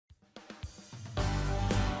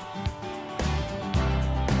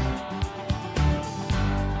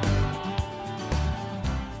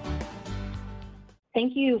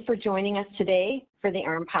Thank you for joining us today for the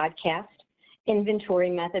ARM podcast, Inventory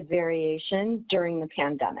Method Variation During the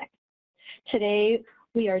Pandemic. Today,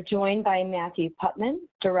 we are joined by Matthew Putman,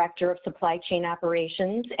 Director of Supply Chain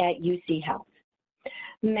Operations at UC Health.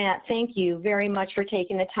 Matt, thank you very much for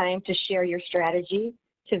taking the time to share your strategy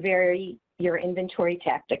to vary your inventory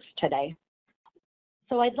tactics today.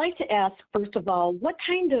 So I'd like to ask, first of all, what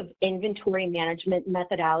kind of inventory management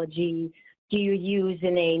methodology do you use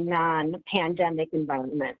in a non-pandemic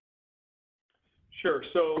environment? Sure.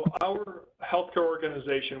 So our healthcare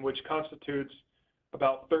organization, which constitutes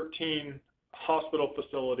about 13 hospital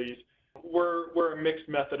facilities, we're a mixed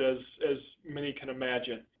method as many can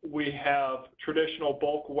imagine. We have traditional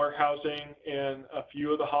bulk warehousing in a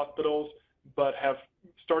few of the hospitals, but have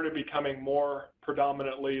started becoming more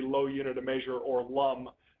predominantly low unit of measure or LUM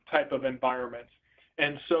type of environments.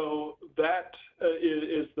 And so that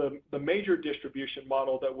is the major distribution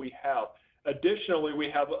model that we have. Additionally, we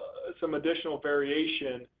have some additional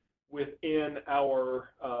variation within our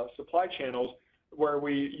supply channels where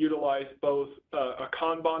we utilize both a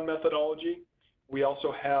Kanban methodology. We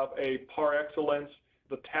also have a par excellence,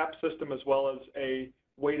 the TAP system, as well as a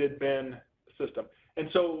weighted bin system. And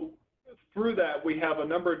so through that, we have a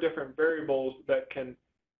number of different variables that can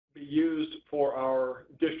be used for our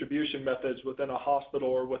distribution methods within a hospital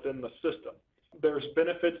or within the system. There's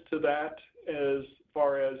benefits to that as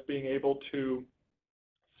far as being able to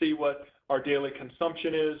see what our daily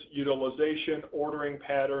consumption is, utilization, ordering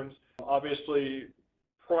patterns. Obviously,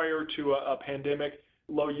 prior to a pandemic,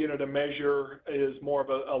 low unit of measure is more of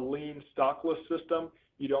a lean stockless system.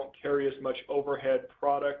 You don't carry as much overhead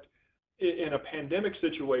product. In a pandemic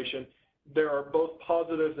situation, there are both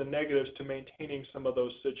positives and negatives to maintaining some of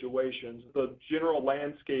those situations. The general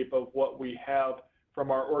landscape of what we have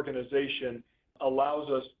from our organization allows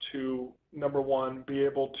us to, number one, be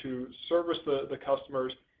able to service the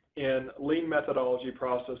customers in lean methodology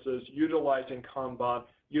processes, utilizing Kanban,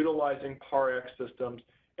 utilizing PAR-X systems,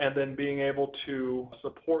 and then being able to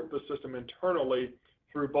support the system internally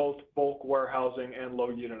through both bulk warehousing and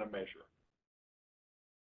low unit of measure.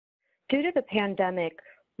 Due to the pandemic,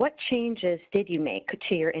 what changes did you make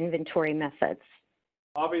to your inventory methods?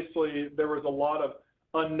 Obviously, there was a lot of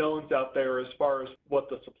unknowns out there as far as what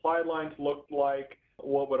the supply lines looked like,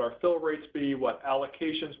 what would our fill rates be, what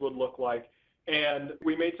allocations would look like. And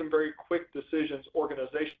we made some very quick decisions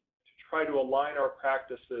organizationally to try to align our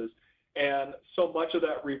practices. And so much of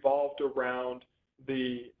that revolved around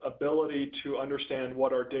the ability to understand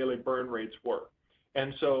what our daily burn rates were.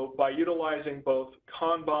 And so by utilizing both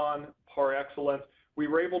Kanban, par excellence, we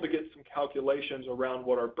were able to get some calculations around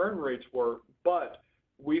what our burn rates were, but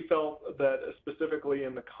we felt that specifically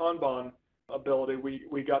in the Kanban ability,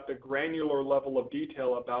 we got the granular level of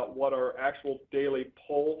detail about what our actual daily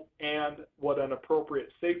pull and what an appropriate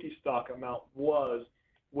safety stock amount was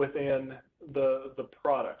within the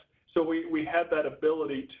product. So we had that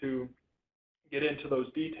ability to get into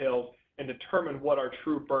those details and determine what our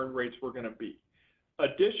true burn rates were going to be.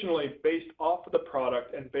 Additionally, based off of the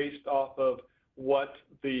product and based off of what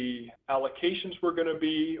the allocations were going to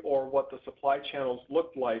be or what the supply channels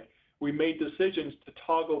looked like, we made decisions to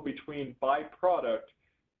toggle between by product,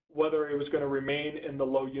 whether it was going to remain in the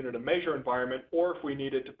low unit of measure environment or if we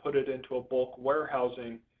needed to put it into a bulk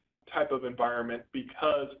warehousing type of environment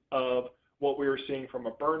because of what we were seeing from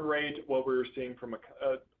a burn rate, what we were seeing from a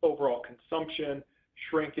overall consumption,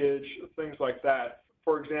 shrinkage, things like that.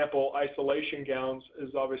 For example, isolation gowns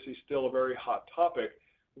is obviously still a very hot topic.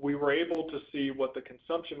 We were able to see what the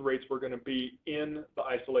consumption rates were going to be in the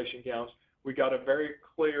isolation gowns. We got a very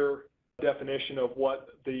clear definition of what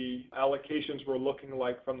the allocations were looking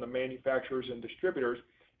like from the manufacturers and distributors.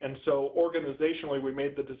 And so organizationally, we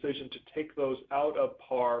made the decision to take those out of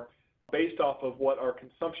PAR based off of what our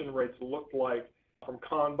consumption rates looked like from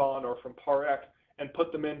Kanban or from PAR-X and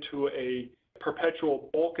put them into a perpetual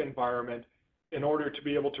bulk environment in order to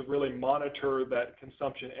be able to really monitor that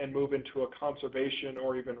consumption and move into a conservation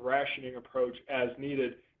or even rationing approach as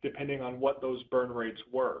needed, depending on what those burn rates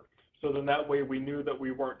were. So then that way we knew that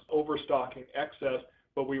we weren't overstocking excess,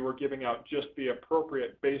 but we were giving out just the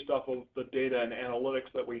appropriate based off of the data and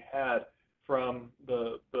analytics that we had from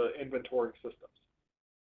the inventory systems.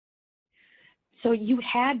 So you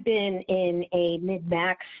had been in a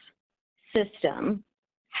min-max system.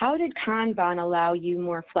 How did Kanban allow you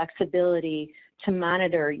more flexibility to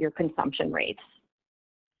monitor your consumption rates?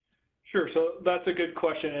 Sure, so that's a good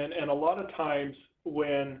question. And a lot of times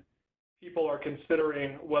when people are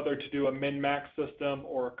considering whether to do a min-max system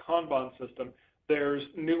or a Kanban system, there's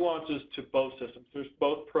nuances to both systems. There's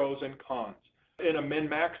both pros and cons. In a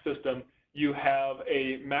min-max system, you have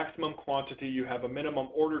a maximum quantity, you have a minimum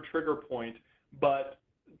order trigger point, but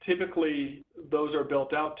typically those are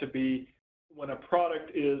built out to be when a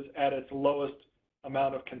product is at its lowest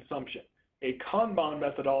amount of consumption. A Kanban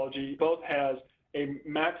methodology both has a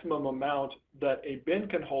maximum amount that a bin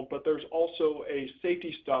can hold, but there's also a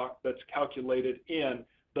safety stock that's calculated in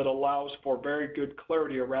that allows for very good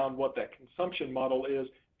clarity around what that consumption model is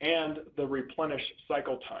and the replenish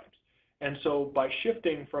cycle times. And so by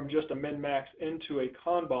shifting from just a min-max into a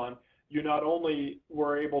Kanban, you not only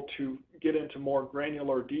were able to get into more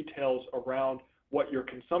granular details around what your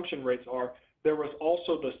consumption rates are, there was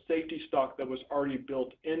also the safety stock that was already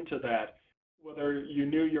built into that. Whether you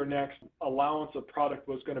knew your next allowance of product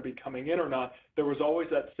was going to be coming in or not, there was always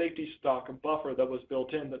that safety stock buffer that was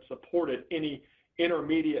built in that supported any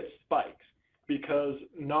intermediate spikes, because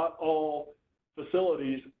not all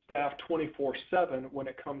facilities staff 24/7 when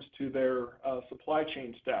it comes to their supply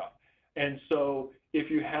chain staff. And so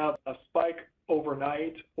if you have a spike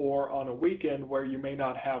overnight or on a weekend where you may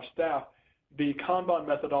not have staff, the Kanban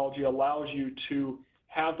methodology allows you to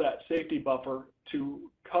have that safety buffer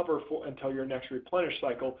to cover for until your next replenish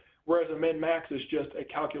cycle, whereas a min-max is just a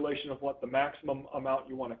calculation of what the maximum amount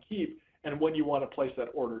you want to keep and when you want to place that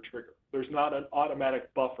order trigger. There's not an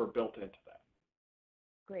automatic buffer built into that.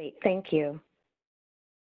 Great, thank you.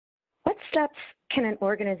 What steps can an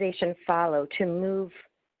organization follow to move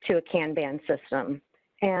to a Kanban system?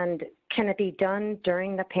 And can it be done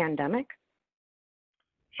during the pandemic?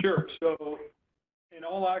 Sure. So in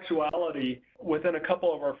all actuality, within a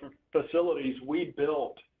couple of our facilities, we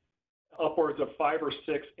built upwards of 5 or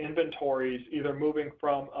 6 inventories, either moving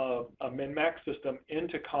from a min-max system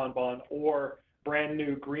into Kanban or brand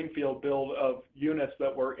new greenfield build of units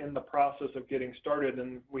that were in the process of getting started,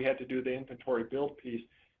 and we had to do the inventory build piece,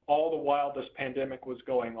 all the while this pandemic was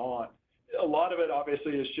going on. A lot of it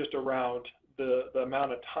obviously is just around the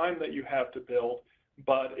amount of time that you have to build,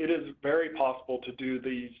 but it is very possible to do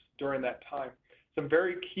these during that time. Some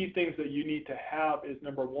very key things that you need to have is,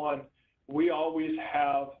 number one, we always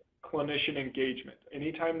have clinician engagement.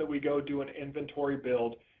 Anytime that we go do an inventory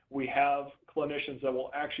build, we have clinicians that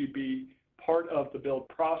will actually be part of the build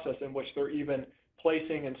process, in which they're even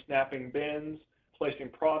placing and snapping bins, placing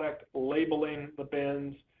product, labeling the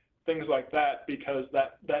bins, things like that, because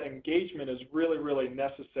that engagement is really, really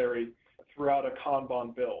necessary throughout a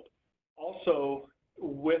Kanban build. Also,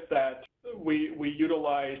 with that, we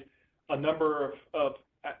utilize a number of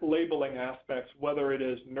labeling aspects, whether it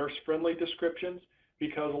is nurse-friendly descriptions,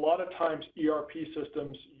 because a lot of times ERP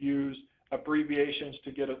systems use abbreviations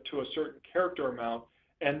to get to a certain character amount,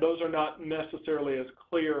 and those are not necessarily as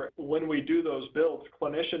clear. When we do those builds,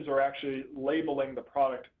 clinicians are actually labeling the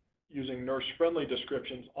product using nurse-friendly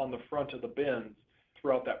descriptions on the front of the bins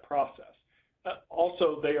throughout that process.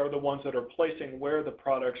 Also, they are the ones that are placing where the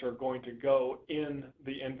products are going to go in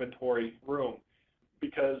the inventory room.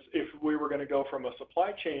 Because if we were going to go from a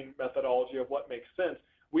supply chain methodology of what makes sense,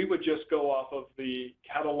 we would just go off of the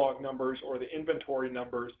catalog numbers or the inventory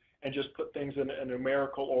numbers and just put things in a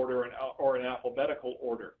numerical order or an alphabetical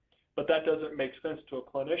order. But that doesn't make sense to a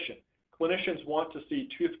clinician. Clinicians want to see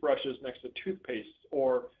toothbrushes next to toothpaste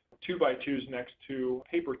or 2x2s next to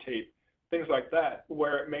paper tape, things like that,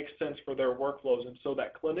 where it makes sense for their workflows. And so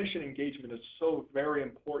that clinician engagement is so very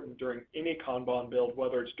important during any Kanban build,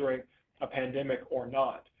 whether it's during a pandemic or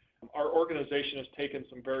not. Our organization has taken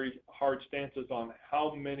some very hard stances on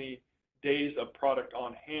how many days of product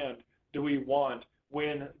on hand do we want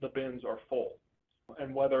when the bins are full.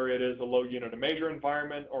 And whether it is a low unit of measure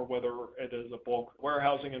environment or whether it is a bulk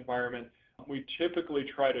warehousing environment, we typically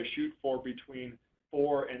try to shoot for between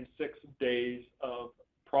 4 and 6 days of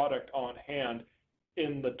product on hand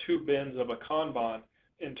in the 2 bins of a Kanban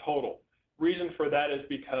in total. Reason for that is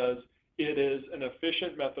because it is an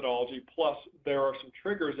efficient methodology, plus there are some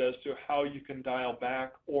triggers as to how you can dial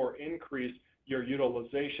back or increase your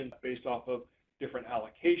utilization based off of different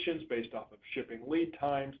allocations, based off of shipping lead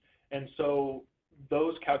times. And so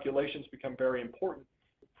those calculations become very important.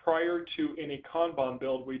 Prior to any Kanban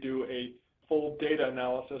build, we do a full data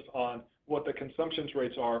analysis on what the consumption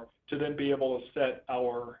rates are to then be able to set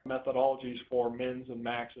our methodologies for mins and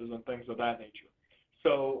maxes and things of that nature.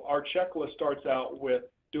 So our checklist starts out with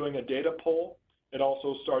doing a data poll. It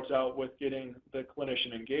also starts out with getting the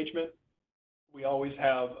clinician engagement. We always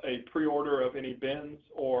have a pre-order of any bins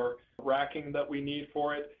or racking that we need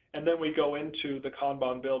for it. And then we go into the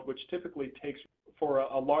Kanban build, which typically takes, for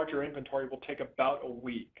a larger inventory, will take about a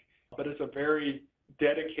week. But it's a very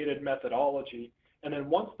dedicated methodology. And then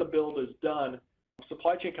once the build is done,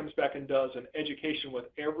 supply chain comes back and does an education with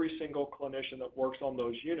every single clinician that works on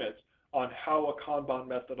those units on how a Kanban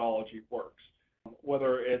methodology works,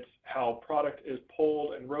 whether it's how product is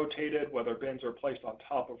pulled and rotated, whether bins are placed on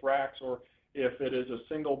top of racks, or if it is a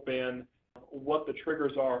single bin, what the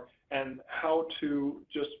triggers are, and how to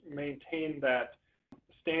just maintain that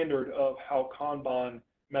standard of how Kanban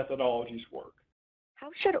methodologies work. How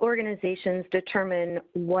should organizations determine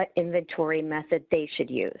what inventory method they should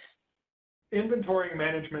use? Inventory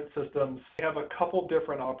management systems have a couple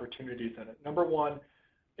different opportunities in it. Number one,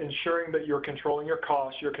 ensuring that you're controlling your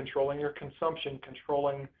costs, you're controlling your consumption,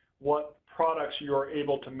 controlling what products you're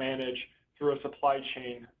able to manage through a supply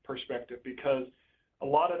chain perspective, because a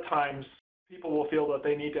lot of times people will feel that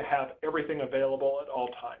they need to have everything available at all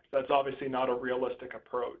times. That's obviously not a realistic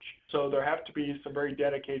approach. So there have to be some very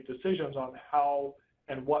dedicated decisions on how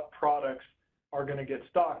and what products are going to get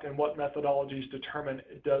stocked and what methodologies determine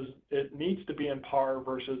it needs to be in par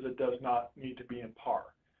versus it does not need to be in par.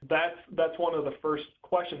 That's one of the first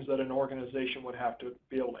questions that an organization would have to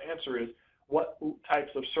be able to answer is what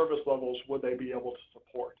types of service levels would they be able to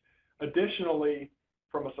support. Additionally,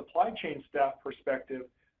 from a supply chain staff perspective,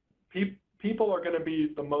 people are going to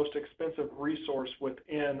be the most expensive resource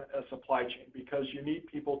within a supply chain because you need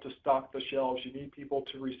people to stock the shelves, you need people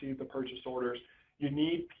to receive the purchase orders, you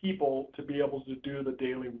need people to be able to do the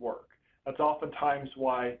daily work. That's oftentimes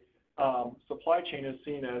why supply chain is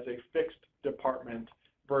seen as a fixed department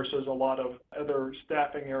versus a lot of other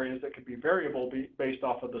staffing areas that could be variable based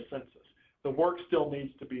off of the census. The work still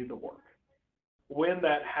needs to be the work. When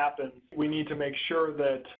that happens, we need to make sure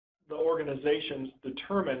that the organizations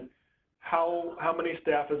determine how many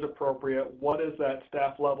staff is appropriate, what is that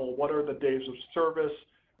staff level, what are the days of service,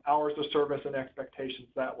 hours of service, and expectations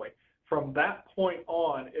that way. From that point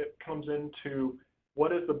on, it comes into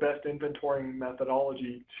what is the best inventorying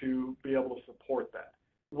methodology to be able to support that.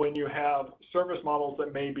 When you have service models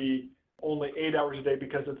that may be only 8 hours a day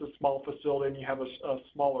because it's a small facility and you have a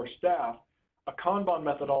smaller staff, a Kanban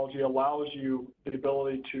methodology allows you the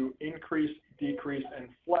ability to increase, decrease, and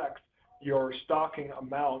flex your stocking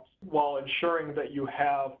amounts while ensuring that you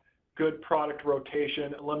have good product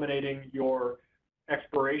rotation, eliminating your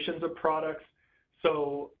expirations of products.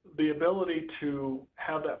 So the ability to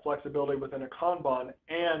have that flexibility within a Kanban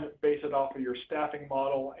and base it off of your staffing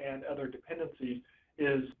model and other dependencies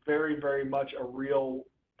is very, very much a real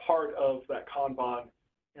part of that Kanban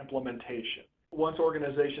implementation. Once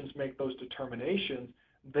organizations make those determinations,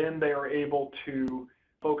 then they are able to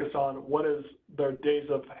focus on what is their days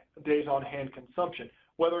on hand consumption.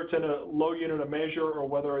 Whether it's in a low unit of measure or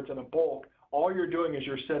whether it's in a bulk, all you're doing is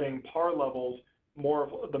you're setting par levels, more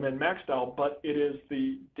of the min-max style, but it is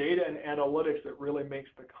the data and analytics that really makes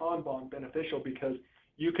the Kanban beneficial because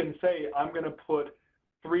you can say, I'm going to put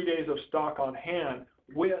 3 days of stock on hand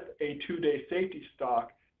with a 2-day safety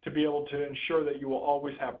stock to be able to ensure that you will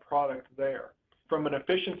always have product there. From an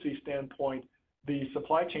efficiency standpoint, the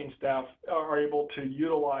supply chain staff are able to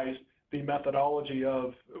utilize the methodology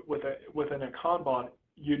of within a Kanban.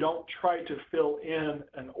 You don't try to fill in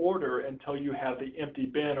an order until you have the empty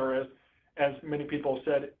bin, or as many people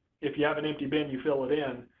said, if you have an empty bin, you fill it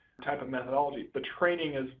in type of methodology. The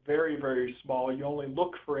training is very, very small. You only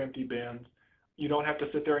look for empty bins. You don't have to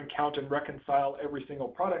sit there and count and reconcile every single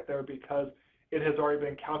product there because it has already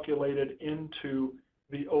been calculated into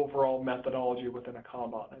the overall methodology within a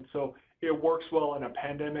Kanban. And so it works well in a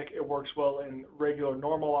pandemic. It works well in regular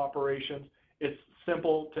normal operations. It's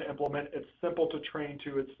simple to implement. It's simple to train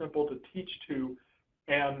to. It's simple to teach to.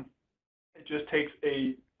 And it just takes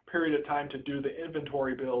a period of time to do the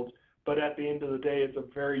inventory builds. But at the end of the day, it's a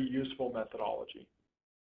very useful methodology.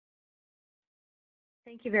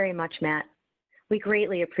 Thank you very much, Matt. We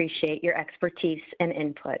greatly appreciate your expertise and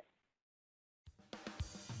input.